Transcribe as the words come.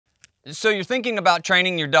So you're thinking about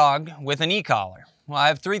training your dog with an e-collar. Well, I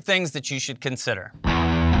have 3 things that you should consider.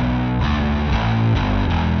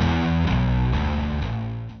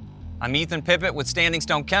 I'm Ethan Pippitt with Standing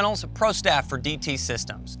Stone Kennels, pro staff for DT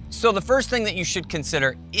Systems. So the first thing that you should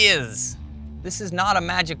consider is, this is not a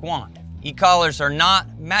magic wand. E-collars are not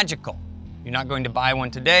magical. You're not going to buy one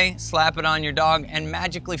today, slap it on your dog, and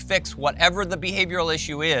magically fix whatever the behavioral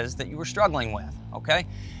issue is that you were struggling with, okay?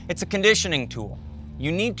 It's a conditioning tool.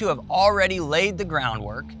 You need to have already laid the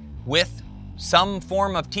groundwork with some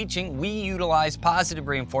form of teaching. We utilize positive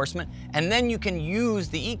reinforcement, and then you can use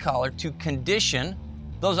the e-collar to condition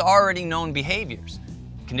those already known behaviors.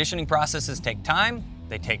 Conditioning processes take time,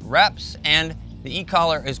 they take reps, and the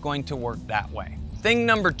e-collar is going to work that way. Thing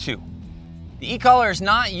number 2, the e-collar is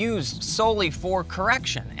not used solely for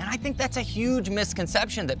correction, and I think that's a huge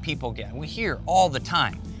misconception that people get. We hear all the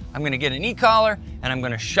time, I'm gonna get an e-collar and I'm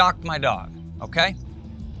gonna shock my dog, okay?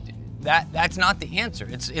 That's not the answer.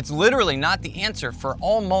 It's literally not the answer for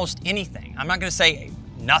almost anything. I'm not gonna say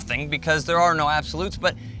nothing because there are no absolutes,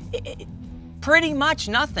 but pretty much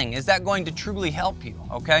nothing is that going to truly help you,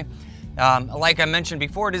 okay? Like I mentioned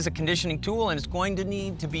before, it is a conditioning tool and it's going to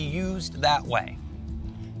need to be used that way.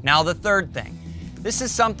 Now the third thing, this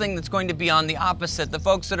is something that's going to be on the opposite. The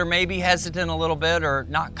folks that are maybe hesitant a little bit or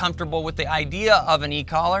not comfortable with the idea of an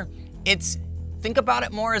e-collar, think about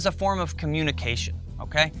it more as a form of communication,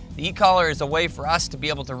 okay? The e-collar is a way for us to be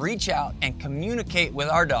able to reach out and communicate with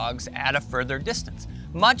our dogs at a further distance,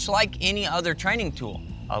 much like any other training tool,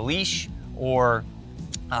 a leash or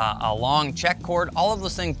a long check cord. All of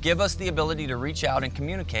those things give us the ability to reach out and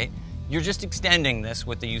communicate. You're just extending this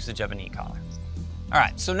with the usage of an e-collar. All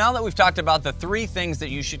right, so now that we've talked about the 3 things that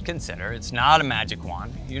you should consider, it's not a magic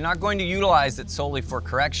wand. You're not going to utilize it solely for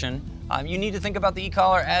correction. You need to think about the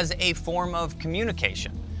e-collar as a form of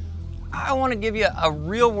communication. I want to give you a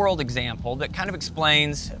real world example that kind of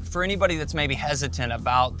explains, for anybody that's maybe hesitant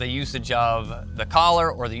about the usage of the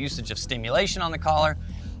collar or the usage of stimulation on the collar,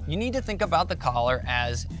 you need to think about the collar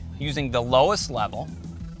as using the lowest level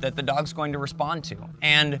that the dog's going to respond to.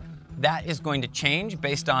 And that is going to change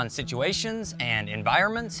based on situations and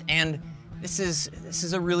environments, and this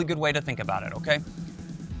is a really good way to think about it, okay?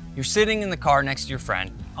 You're sitting in the car next to your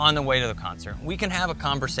friend on the way to the concert. We can have a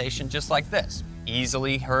conversation just like this,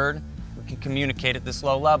 easily heard. We can communicate at this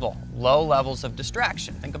low level, low levels of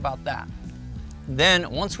distraction. Think about that. Then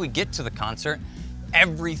once we get to the concert,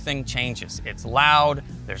 everything changes. It's loud,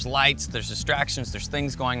 there's lights, there's distractions, there's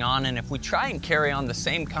things going on, and if we try and carry on the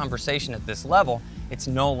same conversation at this level, it's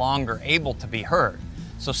no longer able to be heard.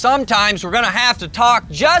 So sometimes we're gonna have to talk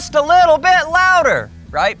just a little bit louder,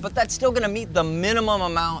 right? But that's still gonna meet the minimum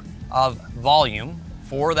amount of volume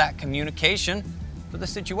for that communication for the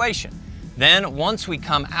situation. Then once we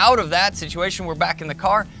come out of that situation, we're back in the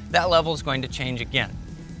car, that level is going to change again.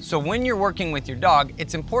 So when you're working with your dog,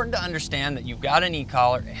 it's important to understand that you've got an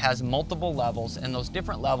e-collar, it has multiple levels, and those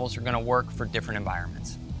different levels are gonna work for different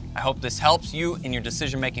environments. I hope this helps you in your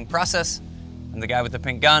decision-making process. I'm the guy with the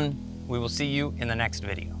pink gun. We will see you in the next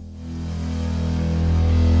video.